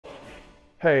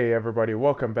Hey everybody,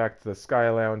 welcome back to the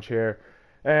Skylounge here,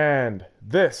 and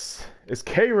this is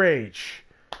K-Rage,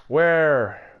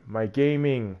 where my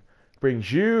gaming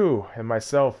brings you and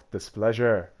myself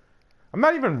displeasure. I'm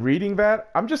not even reading that,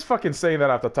 I'm just fucking saying that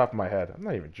off the top of my head. I'm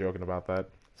not even joking about that.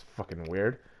 It's fucking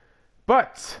weird.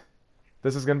 But,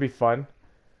 this is gonna be fun,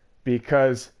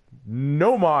 because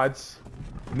no mods,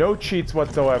 no cheats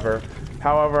whatsoever.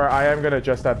 However, I am gonna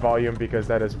adjust that volume because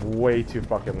that is way too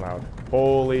fucking loud.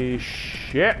 Holy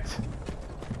shit!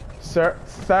 Sir,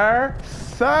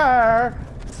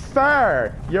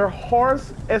 your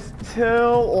horse is too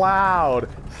loud.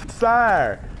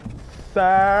 Sir,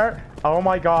 oh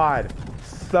my god.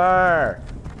 Sir,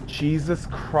 Jesus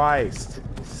Christ.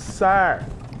 Sir.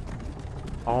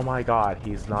 Oh my god,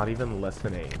 he's not even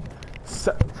listening.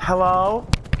 Hello?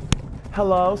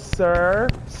 Hello, sir?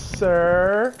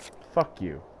 Sir? Fuck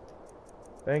you.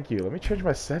 Thank you. Let me change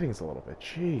my settings a little bit.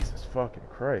 Jesus fucking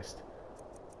Christ.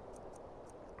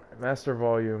 Master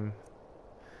volume.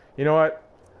 You know what?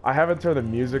 I haven't turned the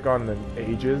music on in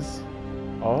ages.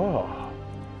 Oh.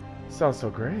 Sounds so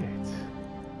great.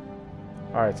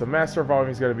 Alright, so master volume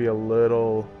is going to be a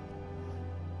little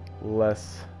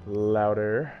less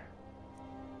louder.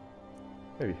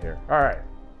 Maybe here. Alright.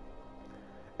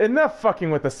 Enough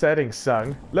fucking with the settings,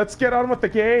 son. Let's get on with the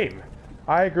game.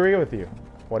 I agree with you.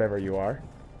 Whatever you are.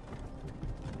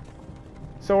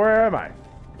 So where am I?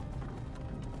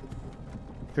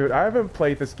 Dude, I haven't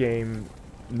played this game.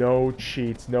 No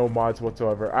cheats, no mods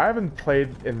whatsoever. I haven't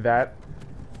played in that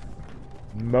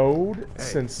mode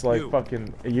since like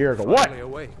fucking a year ago. What?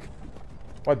 Awake.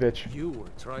 What, bitch? You were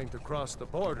trying to cross the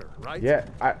border, right? Yeah,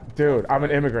 dude, I'm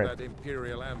an immigrant.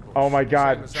 Oh my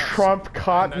god, Trump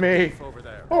caught me.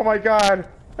 Oh my god.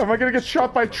 Am I gonna get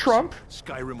shot by Trump?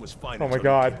 Skyrim was fine. Oh my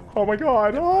god. Oh my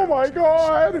god. Oh my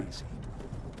god.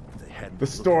 The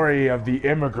story of the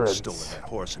immigrants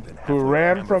who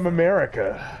ran from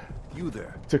America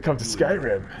to come to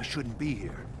Skyrim. You shouldn't be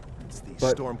here. It's these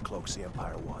stormcloaks the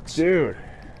Empire wants. Dude,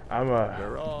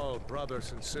 They're all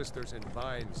brothers and sisters in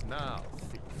vines now,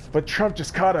 thief. But Trump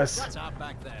just caught us. What's up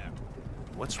back there?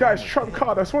 Guys, Trump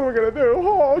caught us. What are we gonna do?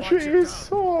 Oh, jeez.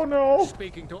 Oh, no.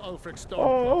 Speaking to Ulfric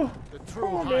Oh. the true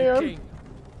Oh, High man. King.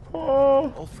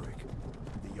 Oh. Ulfric,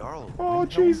 the Jarl. Oh,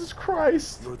 Jesus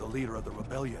Christ. You're the leader of the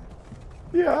rebellion.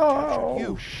 Yeah.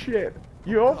 Oh, shit.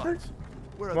 You Ulfric?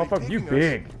 Motherfucker, you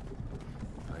big.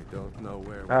 I don't know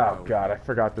where. Oh god, I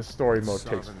forgot the story mode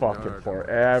takes fucking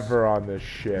forever on this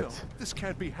shit. No, this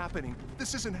can't be happening.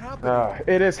 This isn't happening.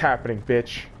 It is happening,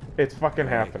 bitch. It's fucking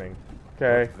happening.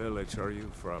 Okay. What village are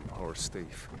you from, horse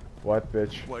thief? What,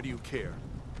 bitch? Why do you care?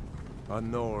 A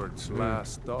Nord's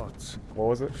last thoughts. What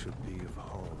was it? Should be of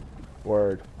home.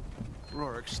 Word.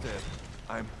 Rorikstead.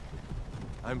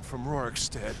 I'm from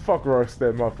Rorikstead. Fuck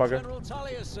Rorikstead, motherfucker. General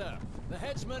Tullius, sir. The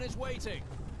headsman is waiting.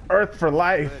 Earth for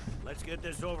life. Good. Let's get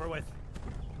this over with.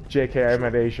 JK, I'm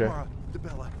at Asia. Mara,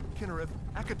 Dibella, Kinnarev,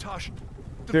 Akatosh,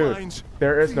 Dude, Divines,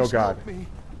 there is no please god. help me.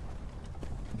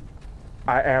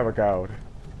 I am a god.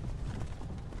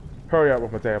 Hurry up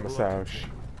with my damn massage.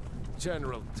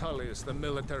 General Tullius, the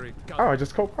military Oh, I governor.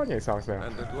 just quote Kanye songs now.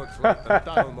 And it looks like the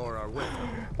Dalmor are with him.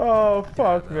 Oh,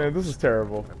 fuck, man. This is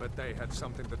terrible. I bet they had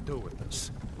something to do with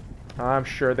this. I'm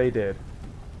sure they did.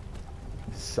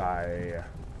 Sigh.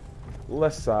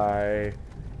 Let's sigh.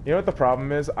 You know what the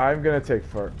problem is? I'm gonna take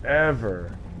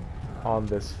forever on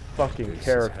this fucking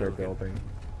character building.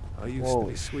 I used to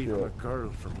be sweet with a girl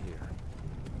from here.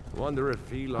 Wonder if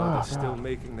Velod is still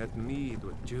making that mead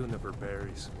with juniper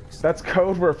berries. That's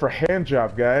code word for hand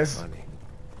job, guys. Funny.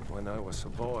 When I was a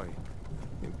boy,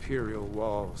 imperial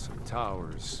walls and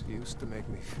towers used to make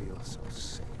me feel so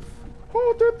safe.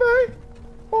 Oh, did they?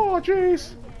 Oh,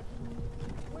 jeez.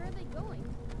 Where are they going?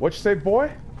 What'd you say, boy?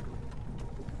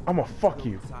 I'ma fuck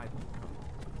you.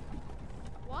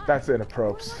 Why? That's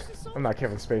inappropriate. I'm not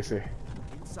Kevin Spacey.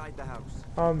 Inside the house.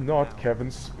 I'm not Kevin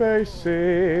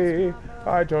Spacey.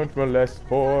 I don't molest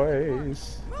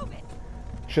boys. Move it.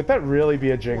 Should that really be a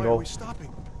Why are jingle? we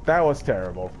stopping? That was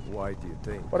terrible. Why do you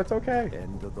think? But it's okay.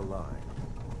 End of the line.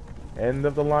 End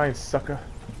of the line, sucker.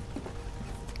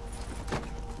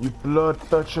 You blood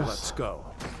touchers. Let's go.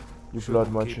 You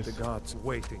Shouldn't blood keep munchers. the gods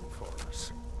waiting for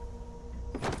us.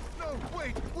 No,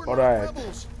 wait, we're All not right.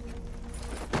 rebels.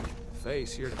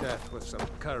 Face your death with some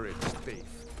courage, thief.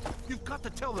 You've got to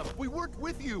tell them we weren't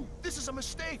with you. This is a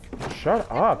mistake. Shut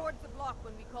Step up. towards the block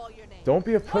when we call your name. Don't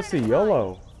be a pussy, One at a time.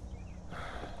 YOLO.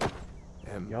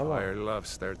 Empire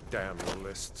loves their damn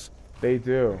lists. They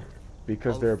do.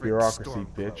 Because they're a Ulfric bureaucracy,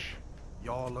 Stormcloak, bitch.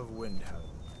 Jarl of Windhelm.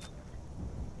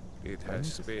 It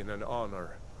has been an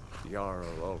honor, Jarl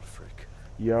Ulfric.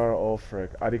 Yar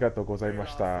Ulfric. Arigatou Hail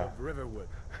gozaimashita. off of Riverwood.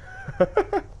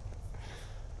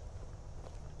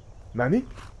 Nani?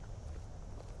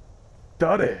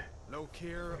 Dare?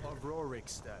 Lokir of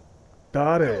Rorikstead.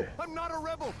 Dare? I'm not a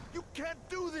rebel. You can't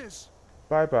do this.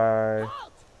 Bye bye.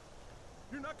 Halt!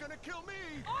 You're not gonna kill me.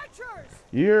 Archers!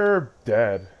 You're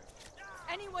dead.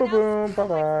 Anyone Boom, else feel like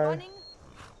bye-bye. running?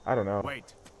 I don't know.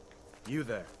 Wait. You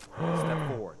there. Step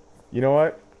forward. You know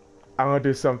what? I'm gonna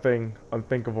do something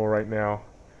unthinkable right now.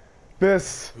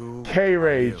 This Who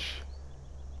K-Rage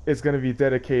is gonna be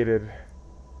dedicated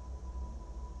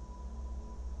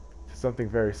to something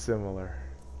very similar.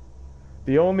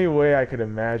 The only way I could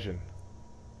imagine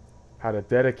how to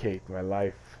dedicate my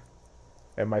life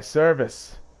and my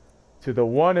service to the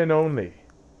one and only.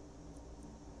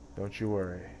 Don't you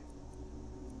worry.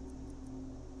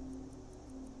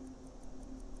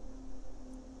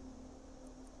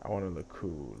 I want to look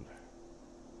cool.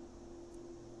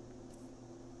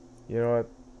 You know what?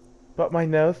 But my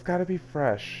nose gotta be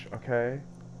fresh, okay?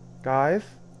 Guys?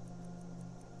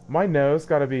 My nose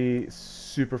gotta be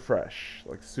super fresh.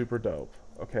 Like, super dope,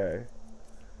 okay?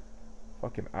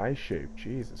 Fucking eye shape,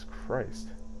 Jesus Christ.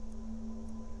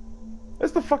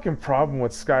 That's the fucking problem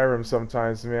with Skyrim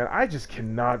sometimes, man. I just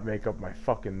cannot make up my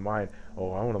fucking mind.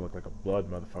 Oh, I want to look like a blood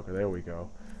motherfucker. There we go.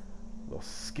 Little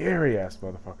scary ass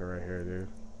motherfucker right here, dude.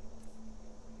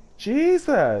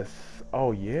 Jesus!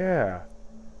 Oh, yeah.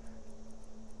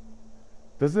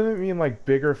 Doesn't it mean like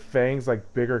bigger fangs,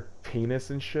 like bigger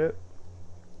penis and shit?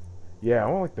 Yeah,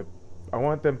 I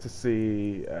want them to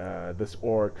see this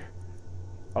orc.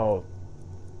 Oh,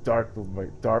 dark.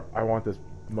 I want this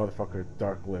motherfucker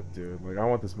dark lip, dude. Like, I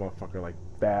want this motherfucker like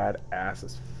bad ass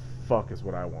as fuck is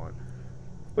what I want.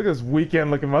 Look at this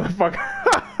weekend looking motherfucker.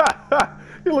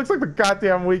 He looks like the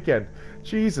goddamn Weekend.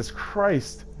 Jesus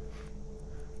Christ.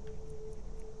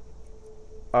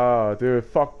 Oh, dude,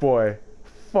 fuck boy.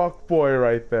 Fuck boy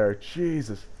right there.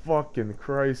 Jesus fucking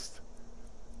Christ.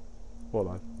 Hold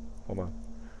on. Hold on.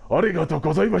 Arigatou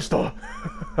gozaimashita.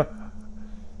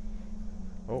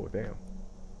 Oh, damn.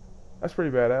 That's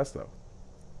pretty badass though.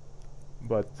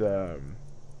 But I'm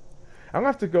gonna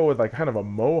have to go with like kind of a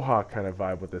mohawk kind of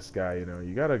vibe with this guy, you know.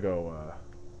 You gotta go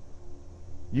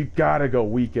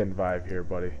Weekend vibe here,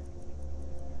 buddy.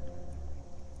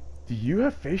 Do you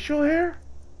have facial hair?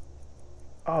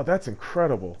 Oh, that's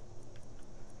incredible.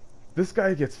 This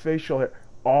guy gets facial hair.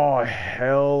 Oh,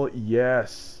 hell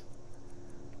yes.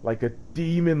 Like a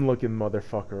demon looking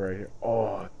motherfucker right here.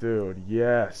 Oh, dude,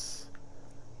 yes.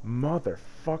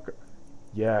 Motherfucker.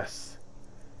 Yes.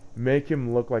 Make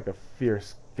him look like a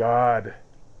fierce god.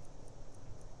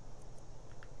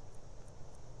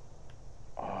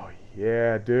 Oh,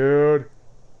 yeah, dude.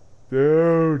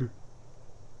 Dude.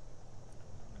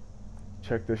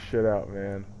 Check this shit out,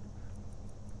 man.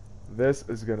 This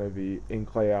is gonna be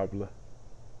incroyable.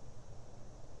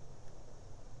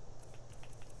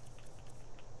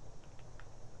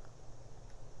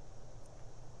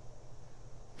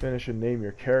 Finish and name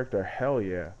your character. Hell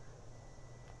yeah.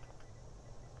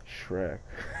 Shrek.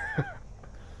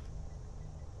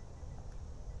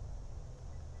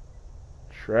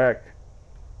 Shrek.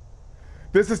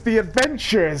 This is the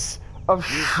adventures of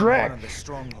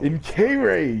Shrek in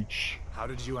K-Rage. How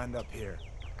did you end up here?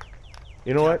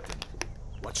 You know what?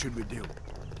 What should we do?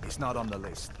 He's not on the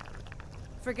list.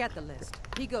 Forget the list.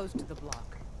 He goes to the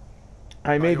block.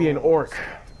 I may be an orc,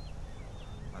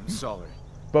 I'm sorry.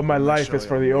 but my I'm not life sure is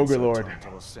for the you'll Ogre meet Lord.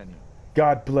 Sultan Toloseni.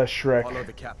 God bless Shrek. Follow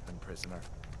the captain, prisoner.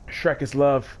 Shrek is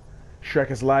love. Shrek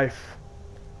is life.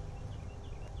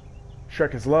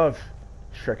 Shrek is love.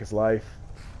 Shrek is life.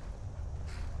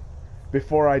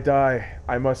 Before I die,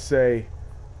 I must say,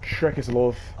 Shrek is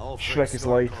love. Shrek is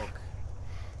life.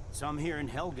 Some here in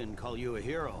Helgen call you a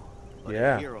hero. But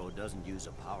Yeah. a hero doesn't use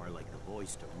a power like the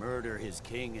voice to murder his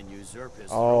king and usurp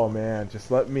his Oh throne. man, just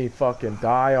let me fucking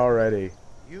die already.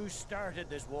 You started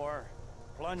this war,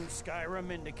 plunged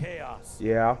Skyrim into chaos.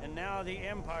 Yeah. And now the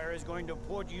Empire is going to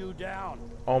put you down.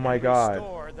 Oh my and God.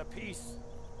 Restore the peace.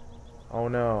 Oh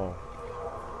no.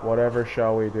 Whatever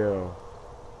shall we do?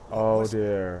 Oh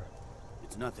dear.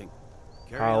 It's nothing.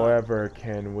 Carry on. However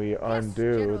can we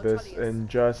undo General this Tullius. Give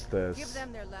injustice?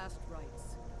 them their last rites.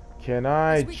 Can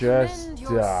I just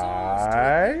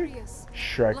die?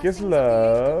 Shrek is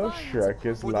love, Shrek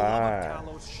is For the love of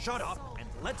life. Talos, shut up and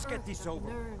let's get this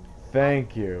over.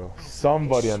 Thank you.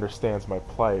 Somebody understands my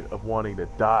plight of wanting to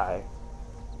die.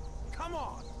 Come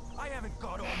on, I haven't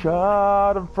got all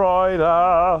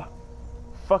Schadenfreude.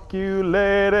 Fuck you,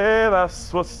 lady,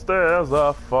 that's what stirs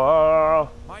a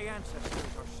fall. My ancestors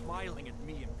are smiling at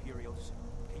me, Imperials.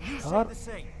 Can you say Shut- the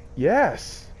same?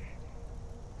 Yes.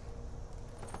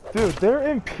 Dude, their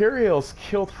Imperials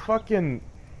killed fucking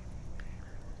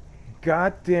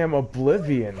goddamn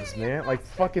Oblivions, man. Like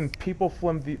fucking people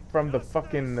from the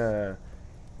fucking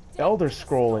Elder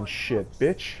Scroll and shit,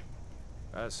 bitch.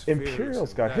 As Imperials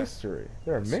fearless got in death history.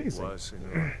 They're as he amazing. was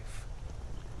in life.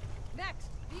 Next,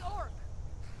 the orc.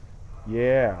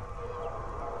 Yeah.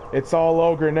 It's all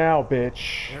ogre now,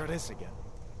 bitch. There it is again.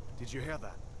 Did you hear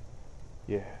that?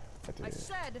 Yeah, I I did.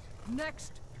 said,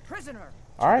 next prisoner.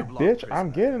 Alright, block, bitch, prisoner.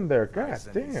 I'm getting there. God Nice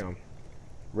and easy. damn.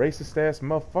 Racist ass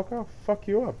motherfucker. I'll fuck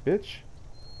you up, bitch.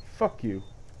 Fuck you.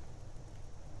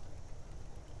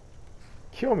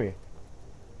 Kill me.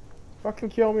 Fucking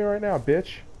kill me right now,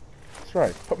 bitch. That's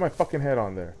right. Put my fucking head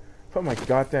on there. Put my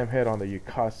goddamn head on there, you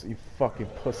fucking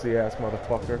pussy ass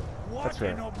motherfucker. What That's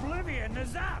right. in oblivion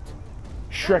is that?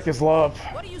 Shrek is love.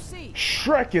 What do you see?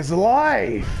 Shrek is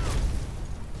life.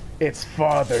 It's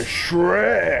Father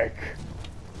Shrek.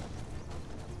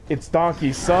 It's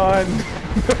Donkey's son.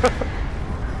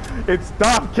 It's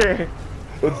Donkey.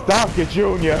 It's Donkey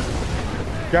Jr.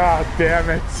 God damn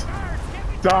it.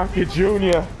 Donkey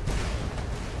Jr.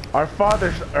 Our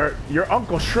father, your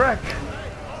Uncle Shrek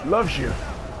loves you.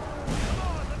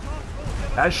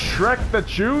 As Shrek the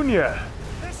Jr.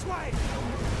 This way!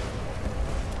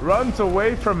 runs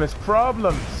away from his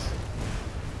problems.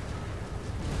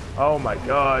 Oh my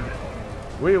god.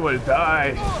 We will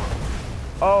die.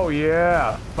 Oh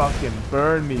yeah. Fucking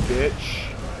burn me, bitch.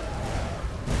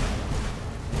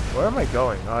 Where am I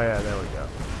going? Oh yeah, there we go.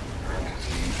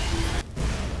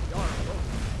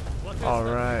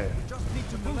 Alright.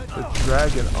 The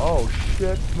dragon. Oh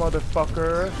shit,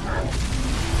 motherfucker.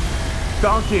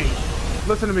 Donkey!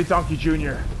 Listen to me, Donkey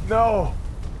Jr. No!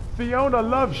 Fiona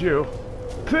loves you!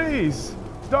 Please!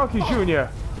 Donkey Jr.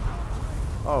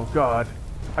 Oh god.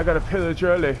 I gotta pillage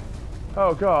early.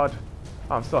 Oh god.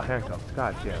 I'm still handcuffed.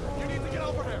 God damn it. You need to get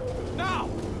over there! Now!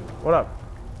 What up?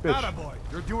 Bitch. Attaboy,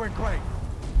 you're doing great.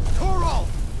 Toro!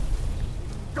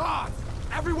 God!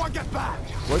 Everyone get back!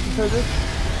 What'd you say,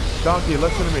 bitch? Donkey,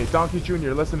 listen to me. Donkey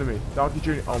Jr., listen to me. Donkey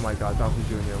Jr. Oh my god, Donkey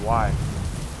Jr. Why?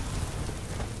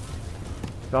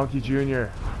 Donkey Jr.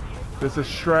 This is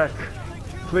Shrek.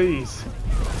 Please.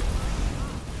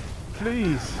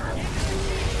 Please.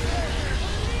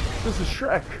 This is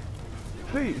Shrek.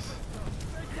 Please.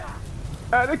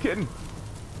 Anakin.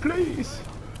 Please.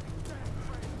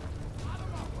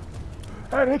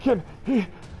 Anakin,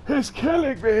 he's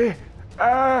killing me.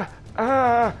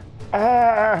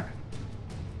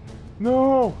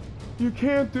 No, you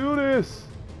can't do this.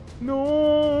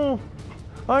 No,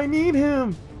 I need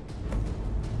him.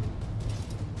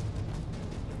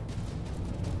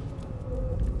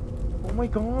 Oh my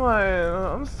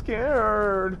god, I'm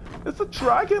scared. It's a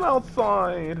dragon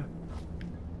outside.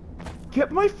 Get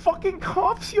my fucking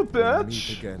cuffs, you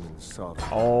bitch. Again in sorrow.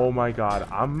 Oh my god,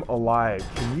 I'm alive.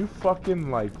 Can you fucking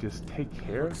like just take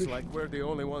care of Looks this? like we're the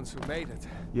only ones who made it.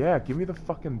 Yeah, give me the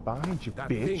fucking bind, you That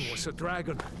bitch. thing was a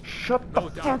dragon. Shut the No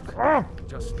fuck doubt. up!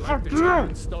 Just like Fuck the you!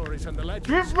 children's stories and the legends.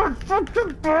 Give my fucking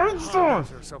bind on!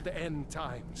 Harbingers of the end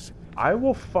times. I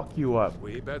will fuck you up.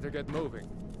 We better get moving.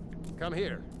 Come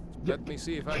here. Yeah, Let me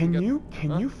see if I can Can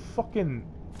get... you Huh? fucking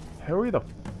hurry the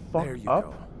fuck There you up?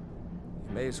 go.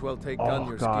 You may as well take Oh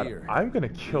Gunyor's god, gear. I'm gonna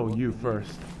kill won't you believe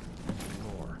first.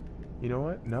 More. You know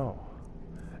what? No.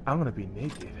 I'm gonna be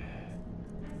naked.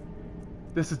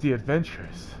 This is the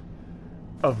adventures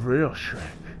of real Shrek.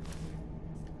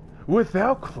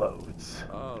 Without clothes.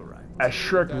 All right. As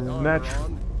Shrek Put that armor natu- on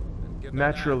and give that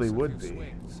naturally axe a would few be.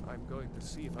 swings. I'm going to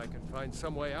see if I can find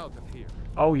some way out of here.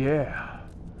 Oh yeah.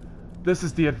 This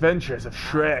is the adventures of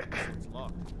Shrek. It's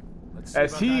locked. Let's see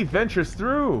As about he that. ventures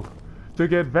through to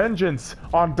get vengeance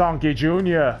on Donkey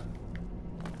Jr.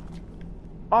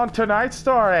 On tonight's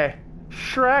story,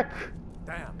 Shrek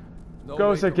Damn. No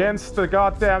goes way to against the roll.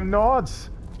 goddamn Nords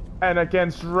and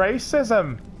against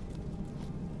racism.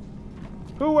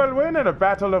 Who will win in a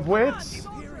battle of wits?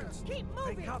 Keep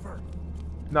moving. Cover.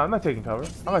 No, I'm not taking cover.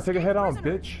 I'm gonna take it head on,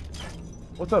 bitch.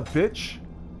 What's up, bitch?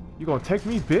 You gonna take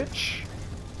me, bitch?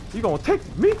 You gonna take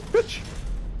me, bitch?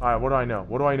 Alright, what do I know?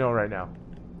 What do I know right now?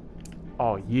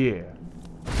 Oh, yeah.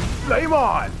 Flame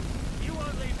on!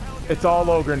 It's all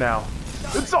ogre now.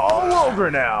 It's all ogre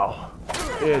now!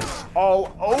 It's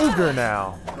all ogre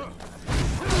now.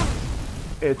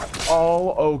 It's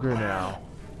all ogre now.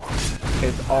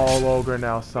 It's all ogre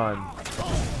now, son.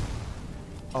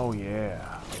 Oh,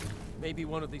 yeah. Maybe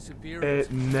one of these Imperials.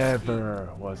 It never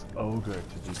was ogre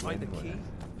to Find the begin key.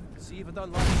 with. See if it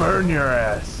unlocks. Burn your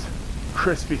ass,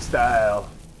 crispy style.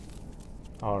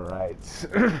 All right.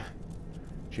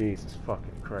 Jesus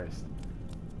fucking Christ.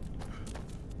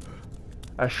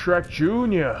 A Shrek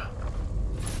Jr.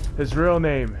 His real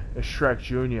name is Shrek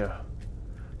Jr.,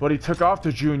 but he took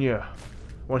after Jr.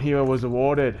 when he was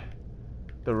awarded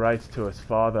the rights to his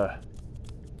father.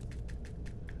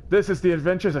 This is the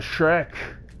adventures of Shrek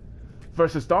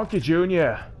versus Donkey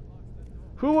Jr.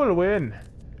 Who will win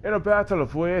in a battle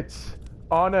of wits,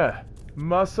 honor,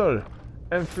 muscle,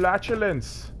 and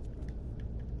flatulence?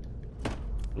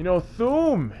 You know,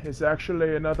 Thoom is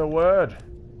actually another word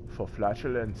for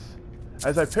flatulence.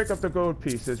 As I pick up the gold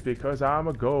pieces because I'm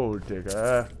a gold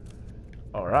digger.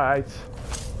 Alright.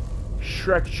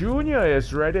 Shrek Jr.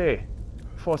 is ready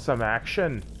for some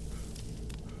action.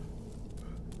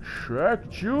 Shrek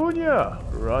Jr.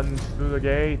 runs through the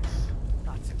gates.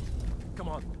 That's it. Come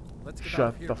on. Let's get out Shut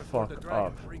of here the before fuck dragon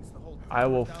up. brings the whole I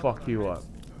will down fuck on you our up. heads.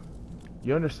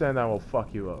 You understand I will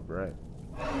fuck you up, right?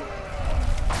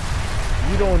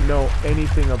 You don't know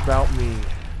anything about me.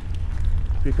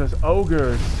 Because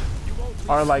ogres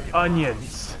are like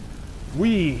onions.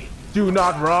 We do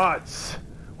not rot.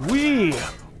 We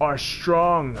are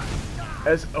strong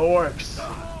as orcs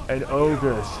and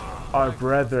ogres are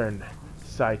brethren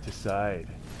side to side.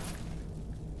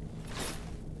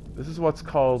 This is what's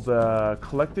called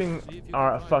collecting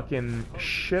our fucking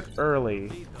shit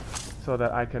early so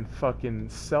that I can fucking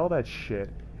sell that shit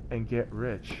and get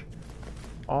rich.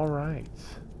 Alright.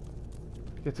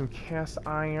 Get some cast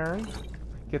iron.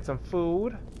 Get some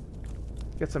food.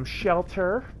 Get some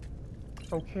shelter.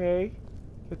 Okay.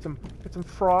 Get some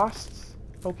frosts.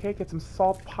 Okay, get some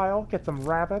salt pile. Get some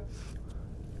rabbits.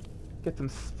 Get some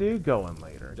stew going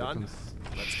later. Done.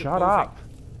 Shut up.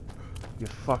 You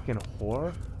fucking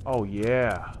whore. Oh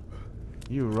yeah.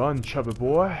 You run, chubby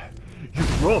boy. You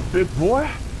run, big boy.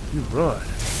 You run.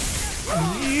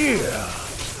 Yeah.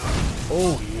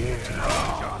 Oh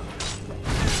yeah.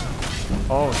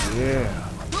 Oh yeah.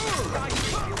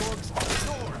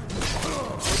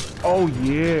 Oh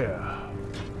yeah.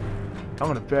 I'm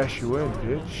gonna bash you in,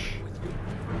 bitch.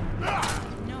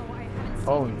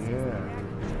 Oh yeah.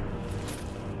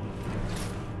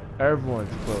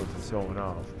 Everyone's clothes is going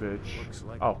off, bitch.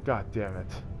 Oh god damn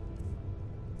it.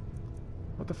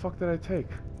 What the fuck did I take?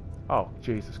 Oh,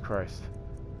 Jesus Christ.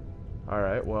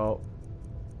 Alright, well.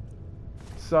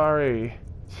 Sorry,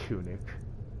 Tunic.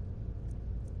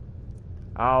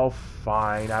 Oh,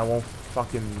 fine. I won't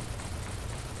fucking...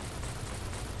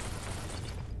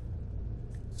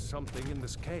 Something in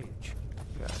this cage.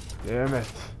 God damn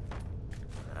it.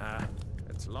 Ah,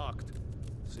 it's locked.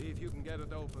 See if you can get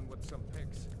it open with some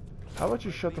picks. How about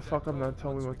you shut the fuck up and not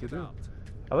tell me what to do?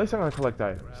 At least I'm gonna collect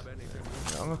items. Grab anything.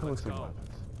 Yeah, I'm gonna collect Let's some go. weapons.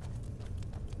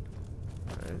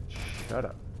 Alright, shut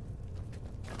up.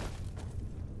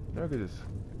 Now I could just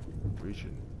reach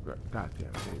and grab. God damn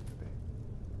it.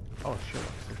 Oh shit,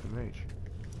 I'm such a mage.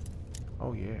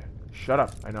 Oh yeah. Shut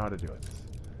up. I know how to do it.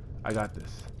 I got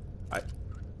this.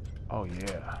 Oh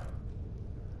yeah.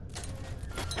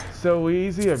 So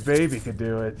easy a baby could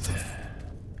do it.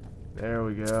 There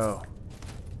we go.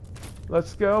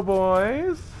 Let's go,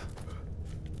 boys.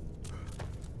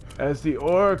 As the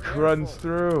orc runs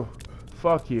through.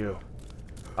 Fuck you.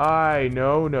 I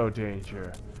know no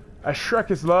danger. A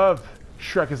Shrek is love.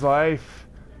 Shrek is life.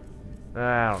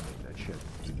 I don't need that shit.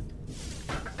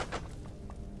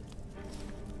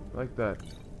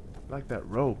 Like that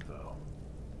robe though.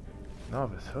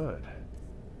 Novice hood.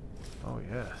 Oh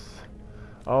yes.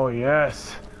 Oh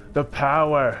yes. The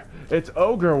power. It's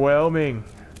ogre-whelming.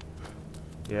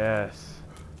 Yes.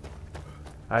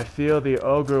 I feel the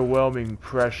ogre-whelming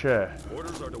pressure.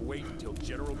 Orders are to wait until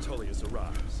General Tullius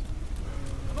arrives.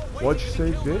 What'd you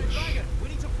say, bitch?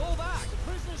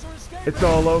 It's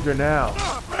all ogre now.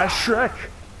 A Shrek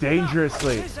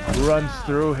dangerously runs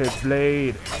through his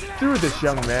blade, through this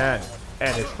young man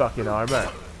and his fucking armor.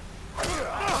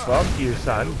 Fuck you,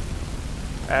 son.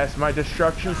 As my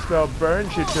destruction spell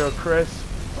burns you to a crisp.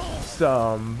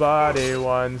 Somebody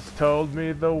once told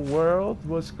me the world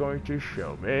was going to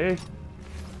show me.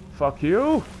 Fuck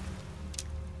you.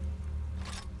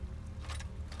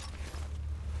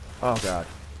 Oh god.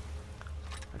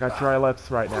 I got dry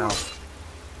lips right now.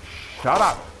 Shut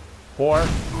up, whore.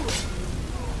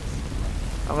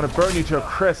 I'm gonna burn you to a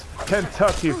crisp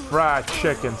Kentucky Fried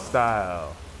Chicken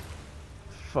style.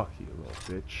 Fuck you,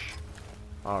 little bitch.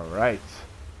 Alright.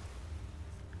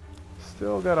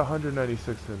 Still got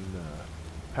 196 in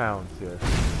pounds here.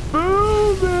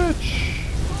 Boom, bitch!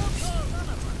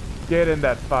 Get in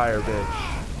that fire,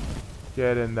 bitch.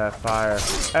 Get in that fire.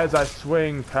 As I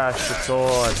swing past the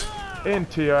sword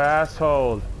into your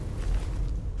asshole.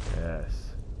 Yes.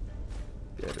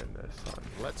 Get in there, son.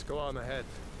 Let's go on ahead.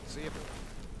 See if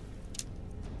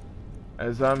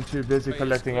As I'm too busy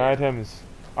collecting items,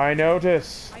 I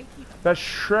notice that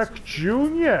Shrek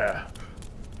Jr.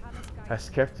 has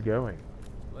kept going.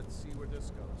 Let's see where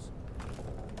this goes.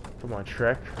 Come on,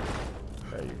 Shrek.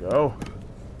 There you go.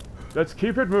 Let's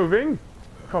keep it moving.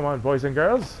 Come on, boys and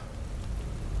girls.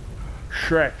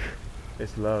 Shrek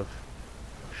is love.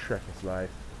 Shrek is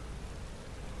life.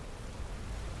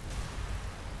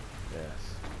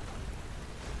 Yes.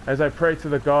 As I pray to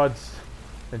the gods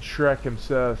and Shrek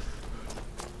himself,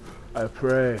 I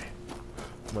pray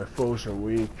my foes are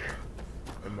weak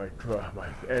and my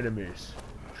enemies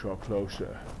draw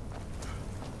closer.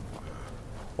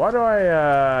 Why do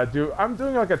I do? I'm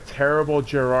doing like a terrible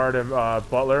Gerard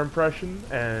Butler impression,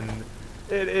 and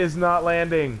it is not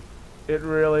landing. It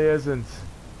really isn't.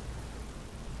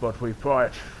 But we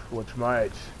fight with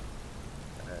might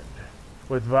and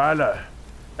with valor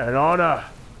and honor.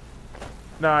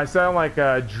 No, I sound like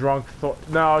a drunk Thor.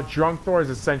 No, drunk Thor is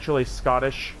essentially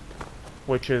Scottish,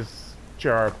 which is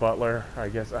Gerard Butler, I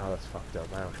guess. Oh, that's fucked up.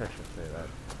 I shouldn't say that.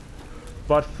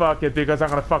 But fuck it, because I'm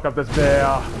gonna fuck up this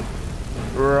bear.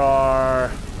 Roar.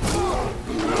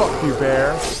 Fuck you,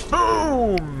 bear.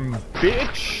 Boom,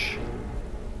 bitch.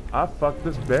 I fucked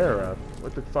this bear up.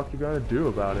 What the fuck you gonna do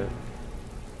about it?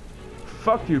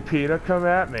 Fuck you, Peter. Come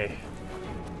at me.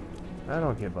 I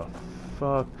don't give a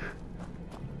fuck.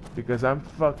 Because I'm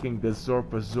fucking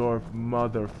Gazorpazorp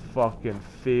motherfucking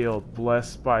field,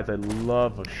 blessed by the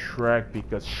love of Shrek,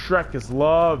 because Shrek is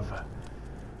love.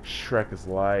 Shrek is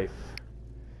life.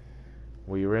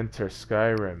 We enter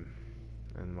Skyrim,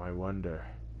 and I wonder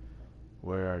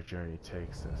where our journey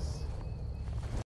takes us.